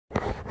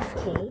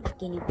Okay, the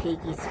guinea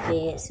piggies'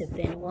 beds have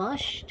been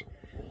washed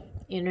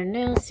and are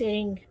now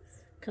sitting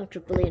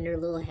comfortably in their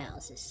little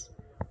houses.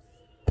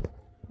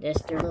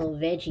 That's their little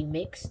veggie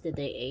mix that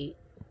they ate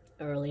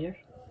earlier.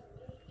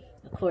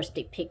 Of course,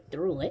 they picked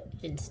through it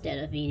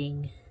instead of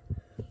eating,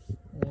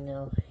 you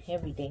know,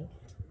 everything.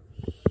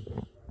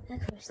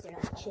 Of course, they're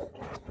not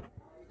children.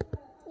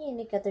 And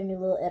they got their new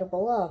little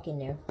edible log in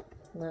there.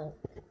 Now,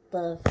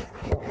 above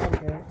or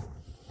under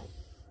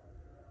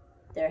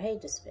their hay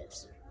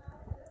dispenser.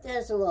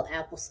 There's a little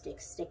apple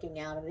stick sticking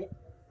out of it.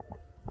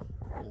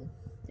 And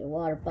their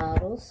water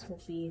bottles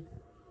will be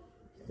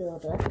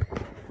filled up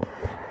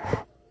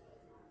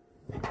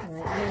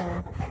right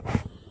now.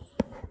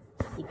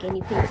 The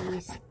guinea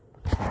piggies,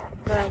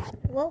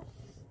 well,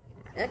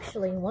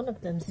 actually one of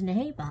them's in a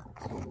hay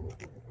box.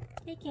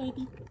 Hey,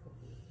 Katie.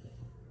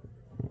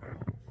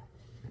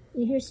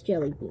 And here's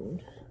Jelly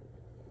Bean.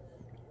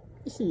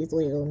 You see his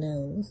little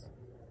nose.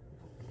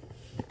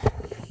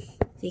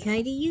 Say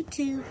hi to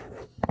YouTube.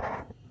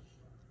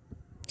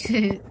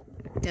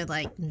 They're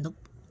like, nope.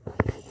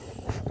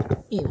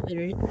 You know,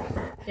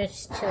 they're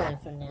just chilling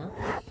for now.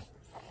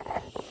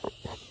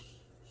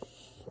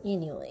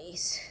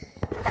 Anyways,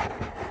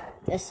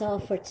 that's all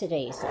for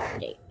today's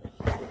update.